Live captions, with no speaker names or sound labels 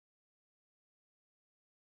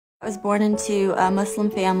I was born into a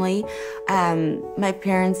Muslim family. My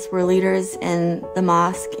parents were leaders in the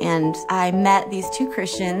mosque, and I met these two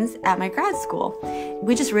Christians at my grad school.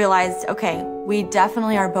 We just realized, okay, we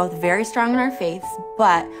definitely are both very strong in our faiths,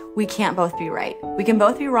 but we can't both be right. We can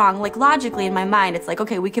both be wrong. Like logically in my mind, it's like,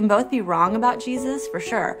 okay, we can both be wrong about Jesus for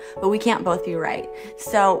sure, but we can't both be right.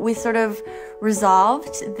 So we sort of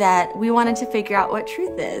resolved that we wanted to figure out what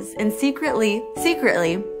truth is. And secretly,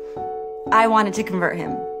 I wanted to convert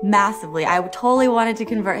him massively. I totally wanted to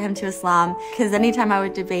convert him to Islam, because anytime I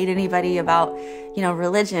would debate anybody about,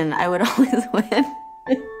 religion, I would always win.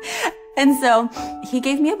 And so he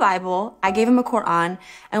gave me a Bible, I gave him a Quran,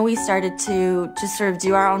 and we started to just sort of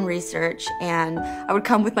do our own research. And I would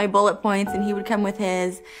come with my bullet points and he would come with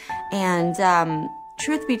his. And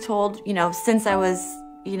truth be told, since I was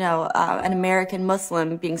an American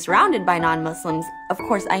Muslim being surrounded by non-Muslims, of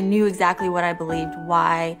course, I knew exactly what I believed,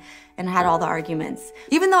 why, and had all the arguments.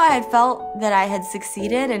 Even though I had felt that I had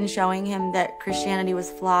succeeded in showing him that Christianity was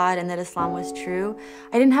flawed and that Islam was true,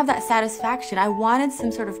 I didn't have that satisfaction. I wanted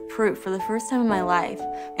some sort of proof for the first time in my life.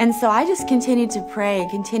 And so I just continued to pray.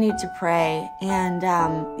 And,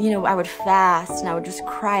 I would fast and I would just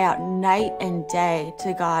cry out night and day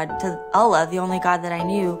to God, to Allah, the only God that I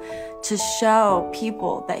knew, to show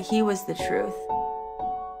people that he was the truth.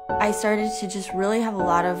 I started to just really have a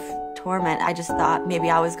lot of torment. I just thought maybe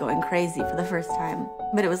I was going crazy for the first time.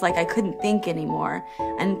 But it was like I couldn't think anymore.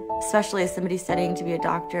 And especially as somebody studying to be a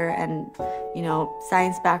doctor and,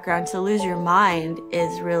 science background, to lose your mind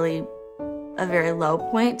is really a very low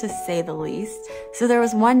point, to say the least. So there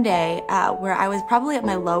was one day where I was probably at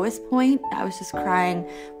my lowest point. I was just crying,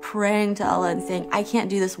 praying to Allah and saying, I can't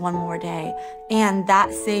do this one more day. And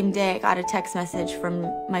that same day, I got a text message from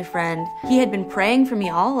my friend. He had been praying for me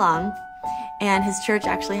all along, and his church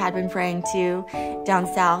actually had been praying too down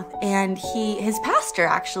south. And his pastor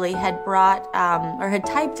actually had brought, or had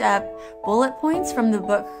typed up bullet points from the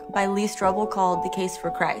book by Lee Strobel called The Case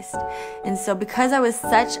for Christ. And so because I was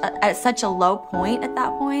at such a low point at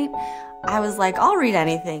that point, I was like, I'll read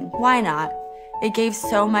anything. Why not? It gave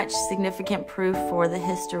so much significant proof for the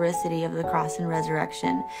historicity of the cross and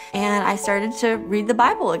resurrection. And I started to read the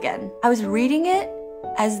Bible again. I was reading it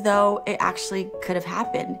as though it actually could have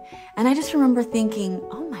happened. And I just remember thinking,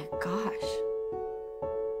 oh my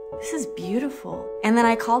gosh, this is beautiful. And then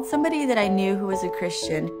I called somebody that I knew who was a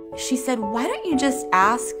Christian. She said, why don't you just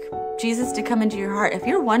ask Jesus to come into your heart? If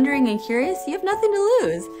you're wondering and curious, you have nothing to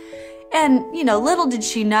lose. And, little did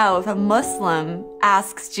she know, if a Muslim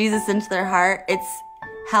asks Jesus into their heart, it's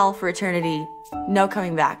hell for eternity. No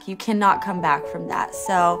coming back. You cannot come back from that.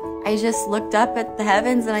 So I just looked up at the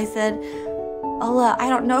heavens and I said, Allah, I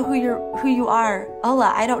don't know who you are.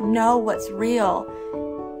 Allah, I don't know what's real.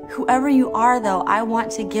 Whoever you are, though, I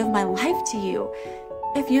want to give my life to you.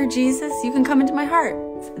 If you're Jesus, you can come into my heart.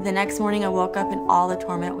 The next morning I woke up and all the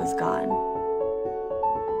torment was gone.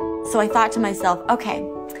 So I thought to myself, okay,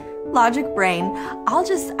 logic brain,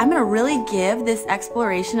 I'm gonna really give this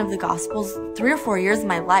exploration of the Gospels 3 or 4 years of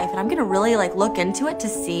my life, and I'm gonna really look into it to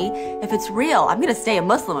see if it's real. I'm gonna stay a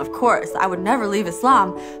Muslim, of course. I would never leave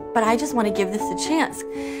Islam, but I just want to give this a chance.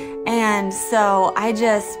 And so I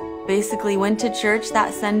just basically went to church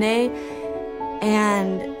that Sunday,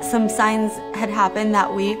 and some signs had happened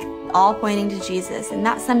that week, all pointing to Jesus. And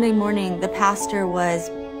that Sunday morning, the pastor was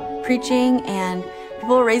preaching and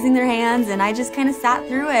people were raising their hands, and I just kind of sat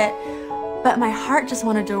through it. But my heart just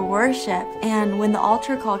wanted to worship. And when the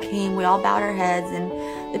altar call came, we all bowed our heads, and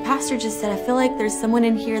the pastor just said, I feel like there's someone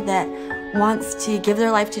in here that wants to give their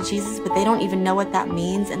life to Jesus, but they don't even know what that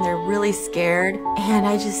means, and they're really scared. And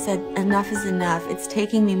I just said, enough is enough. It's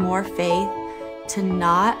taking me more faith to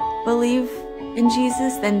not believe in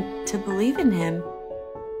Jesus than to believe in him.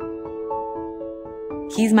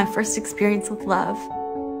 He's my first experience with love.